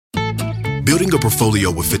Building a portfolio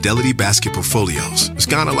with Fidelity Basket Portfolios is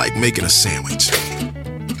kind of like making a sandwich.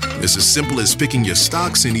 It's as simple as picking your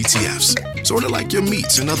stocks and ETFs, sort of like your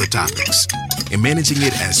meats and other toppings, and managing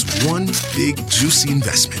it as one big, juicy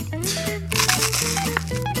investment.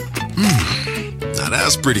 Now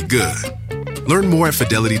that's pretty good. Learn more at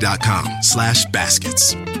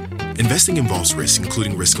fidelity.com/baskets. Investing involves risk,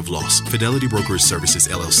 including risk of loss. Fidelity Brokers Services,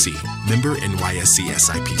 LLC. Member NYSE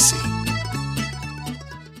SIPC.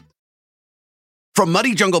 From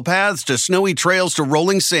muddy jungle paths to snowy trails to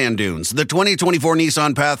rolling sand dunes, the 2024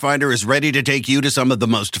 Nissan Pathfinder is ready to take you to some of the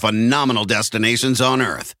most phenomenal destinations on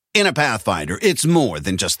Earth. In a Pathfinder, it's more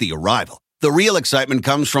than just the arrival. The real excitement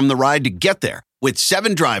comes from the ride to get there. With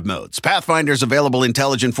 7 drive modes, Pathfinder's available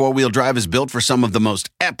intelligent 4-wheel drive is built for some of the most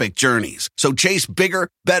epic journeys. So chase bigger,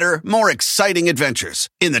 better, more exciting adventures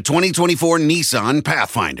in the 2024 Nissan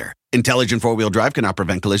Pathfinder. Intelligent 4-wheel drive cannot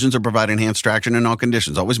prevent collisions or provide enhanced traction in all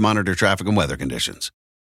conditions. Always monitor traffic and weather conditions.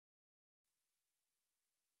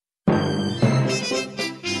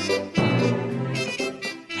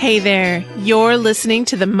 Hey there, you're listening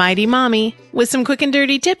to The Mighty Mommy with some quick and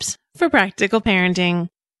dirty tips for practical parenting.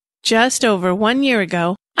 Just over 1 year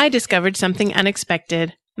ago, I discovered something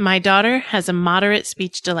unexpected. My daughter has a moderate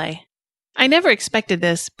speech delay. I never expected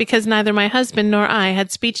this because neither my husband nor I had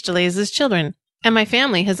speech delays as children, and my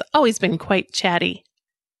family has always been quite chatty.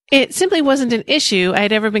 It simply wasn't an issue I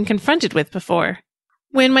had ever been confronted with before.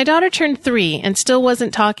 When my daughter turned 3 and still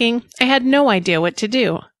wasn't talking, I had no idea what to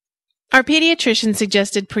do. Our pediatrician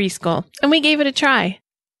suggested preschool, and we gave it a try.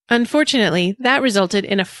 Unfortunately, that resulted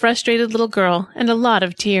in a frustrated little girl and a lot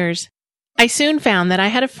of tears. I soon found that I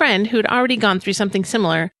had a friend who had already gone through something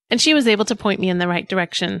similar, and she was able to point me in the right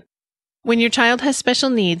direction. When your child has special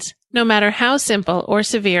needs, no matter how simple or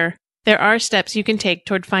severe, there are steps you can take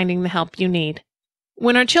toward finding the help you need.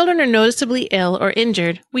 When our children are noticeably ill or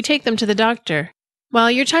injured, we take them to the doctor.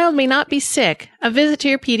 While your child may not be sick, a visit to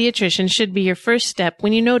your pediatrician should be your first step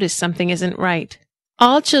when you notice something isn't right.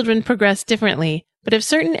 All children progress differently, but if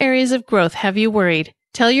certain areas of growth have you worried,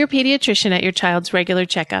 tell your pediatrician at your child's regular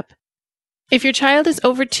checkup. If your child is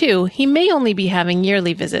over 2, he may only be having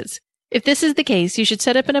yearly visits. If this is the case, you should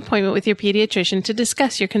set up an appointment with your pediatrician to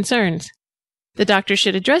discuss your concerns. The doctor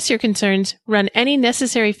should address your concerns, run any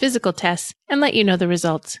necessary physical tests, and let you know the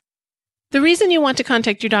results. The reason you want to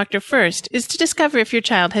contact your doctor first is to discover if your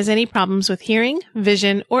child has any problems with hearing,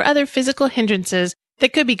 vision, or other physical hindrances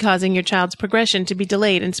that could be causing your child's progression to be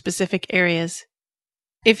delayed in specific areas.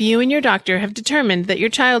 If you and your doctor have determined that your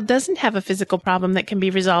child doesn't have a physical problem that can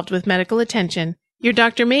be resolved with medical attention, your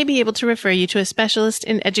doctor may be able to refer you to a specialist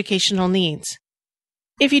in educational needs.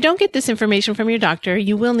 If you don't get this information from your doctor,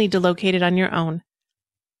 you will need to locate it on your own.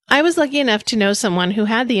 I was lucky enough to know someone who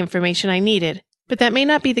had the information I needed, but that may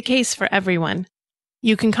not be the case for everyone.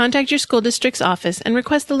 You can contact your school district's office and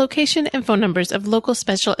request the location and phone numbers of local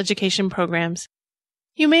special education programs.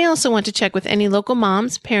 You may also want to check with any local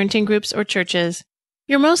moms, parenting groups, or churches.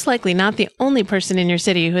 You're most likely not the only person in your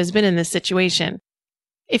city who has been in this situation.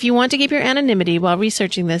 If you want to keep your anonymity while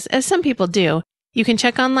researching this, as some people do, you can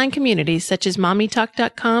check online communities such as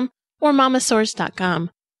mommytalk.com or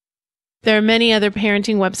mamasource.com. There are many other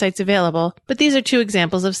parenting websites available, but these are 2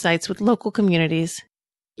 examples of sites with local communities.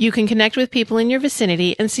 You can connect with people in your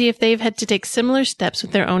vicinity and see if they've had to take similar steps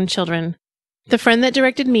with their own children. The friend that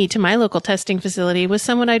directed me to my local testing facility was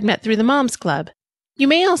someone I'd met through the Moms Club. You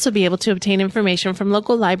may also be able to obtain information from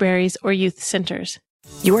local libraries or youth centers.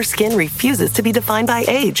 Your skin refuses to be defined by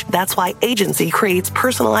age. That's why Agency creates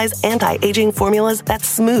personalized anti-aging formulas that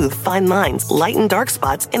smooth fine lines, lighten dark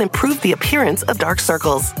spots, and improve the appearance of dark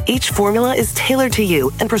circles. Each formula is tailored to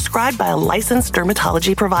you and prescribed by a licensed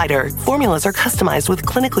dermatology provider. Formulas are customized with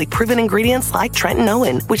clinically proven ingredients like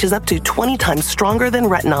tretinoin, which is up to 20 times stronger than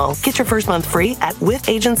retinol. Get your first month free at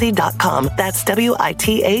withagency.com. That's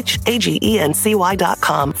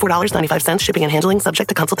WITHAGENCY.com. $4.95 shipping and handling subject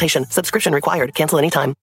to consultation. Subscription required. Cancel anytime.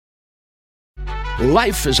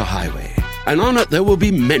 Life is a highway, and on it there will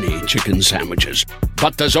be many chicken sandwiches.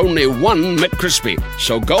 But there's only one McCrispy,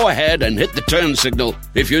 so go ahead and hit the turn signal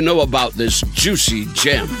if you know about this juicy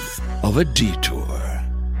gem of a detour.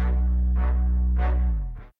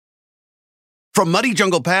 From muddy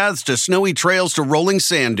jungle paths to snowy trails to rolling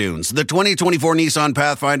sand dunes, the 2024 Nissan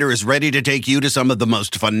Pathfinder is ready to take you to some of the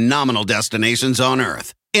most phenomenal destinations on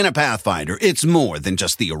Earth. In a Pathfinder, it's more than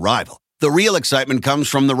just the arrival. The real excitement comes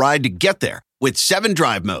from the ride to get there. With 7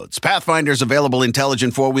 drive modes, Pathfinder's available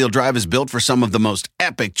intelligent 4-wheel drive is built for some of the most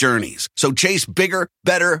epic journeys. So chase bigger,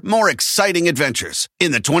 better, more exciting adventures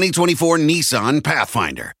in the 2024 Nissan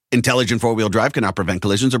Pathfinder. Intelligent 4-wheel drive cannot prevent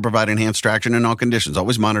collisions or provide enhanced traction in all conditions.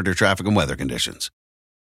 Always monitor traffic and weather conditions.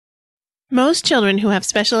 Most children who have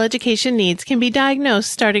special education needs can be diagnosed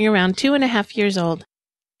starting around 2.5 years old.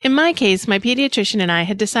 In my case, my pediatrician and I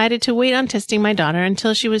had decided to wait on testing my daughter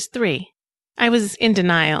until she was 3. I was in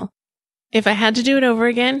denial. If I had to do it over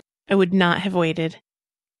again, I would not have waited.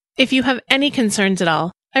 If you have any concerns at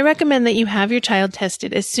all, I recommend that you have your child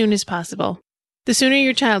tested as soon as possible. The sooner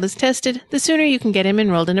your child is tested, the sooner you can get him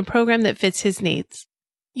enrolled in a program that fits his needs.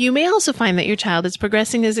 You may also find that your child is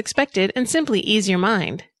progressing as expected and simply ease your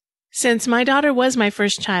mind. Since my daughter was my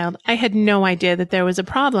first child, I had no idea that there was a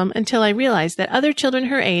problem until I realized that other children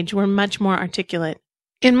her age were much more articulate.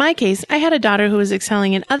 In my case, I had a daughter who was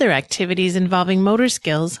excelling in other activities involving motor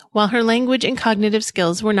skills, while her language and cognitive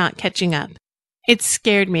skills were not catching up. It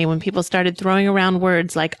scared me when people started throwing around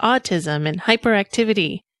words like autism and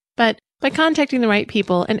hyperactivity, but by contacting the right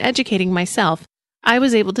people and educating myself, I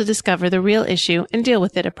was able to discover the real issue and deal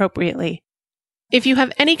with it appropriately. If you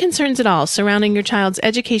have any concerns at all surrounding your child's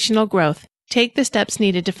educational growth, take the steps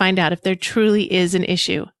needed to find out if there truly is an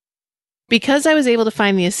issue. Because I was able to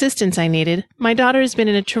find the assistance I needed, my daughter has been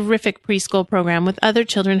in a terrific preschool program with other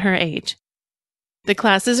children her age. The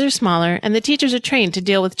classes are smaller, and the teachers are trained to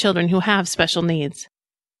deal with children who have special needs.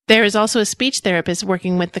 There is also a speech therapist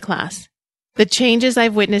working with the class. The changes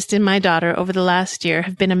I've witnessed in my daughter over the last year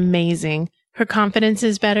have been amazing. Her confidence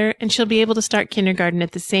is better, and she'll be able to start kindergarten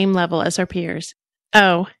at the same level as her peers.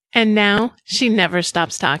 Oh, and now she never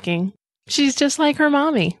stops talking. She's just like her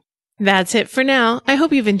mommy. That's it for now. I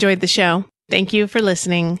hope you've enjoyed the show. Thank you for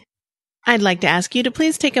listening. I'd like to ask you to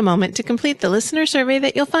please take a moment to complete the listener survey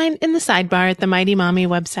that you'll find in the sidebar at the Mighty Mommy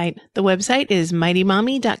website. The website is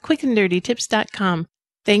mightymommy.quickanddirtytips.com.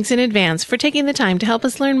 Thanks in advance for taking the time to help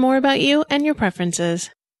us learn more about you and your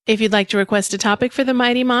preferences. If you'd like to request a topic for the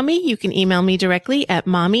Mighty Mommy, you can email me directly at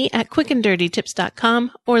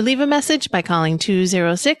mommy@quickanddirtytips.com or leave a message by calling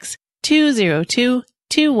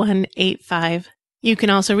 206-202-2185. You can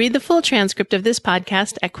also read the full transcript of this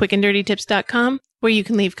podcast at quickanddirtytips.com, where you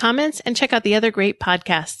can leave comments and check out the other great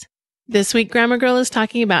podcasts. This week, Grammar Girl is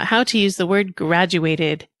talking about how to use the word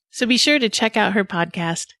graduated, so be sure to check out her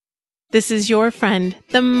podcast. This is your friend,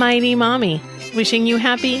 the Mighty Mommy, wishing you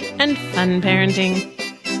happy and fun parenting.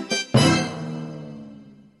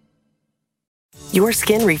 Your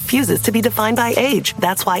skin refuses to be defined by age.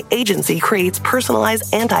 That's why Agency creates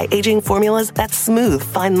personalized anti-aging formulas that smooth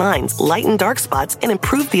fine lines, lighten dark spots, and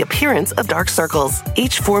improve the appearance of dark circles.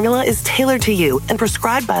 Each formula is tailored to you and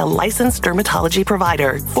prescribed by a licensed dermatology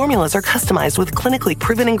provider. Formulas are customized with clinically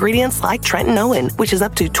proven ingredients like tretinoin, which is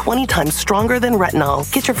up to 20 times stronger than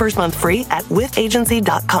retinol. Get your first month free at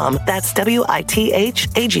withagency.com. That's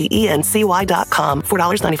WITHAGENCY.com.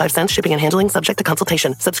 $4.95 shipping and handling subject to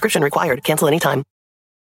consultation. Subscription required. Cancel anytime.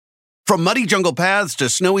 From muddy jungle paths to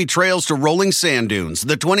snowy trails to rolling sand dunes,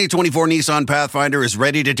 the 2024 Nissan Pathfinder is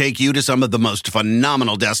ready to take you to some of the most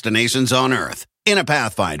phenomenal destinations on Earth. In a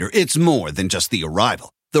Pathfinder, it's more than just the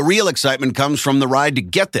arrival. The real excitement comes from the ride to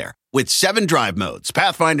get there. With 7 drive modes,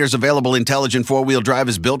 Pathfinder's available intelligent 4-wheel drive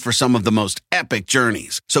is built for some of the most epic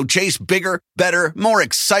journeys. So chase bigger, better, more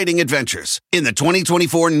exciting adventures in the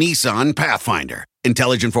 2024 Nissan Pathfinder.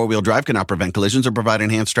 Intelligent 4-wheel drive cannot prevent collisions or provide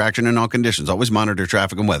enhanced traction in all conditions. Always monitor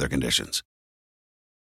traffic and weather conditions.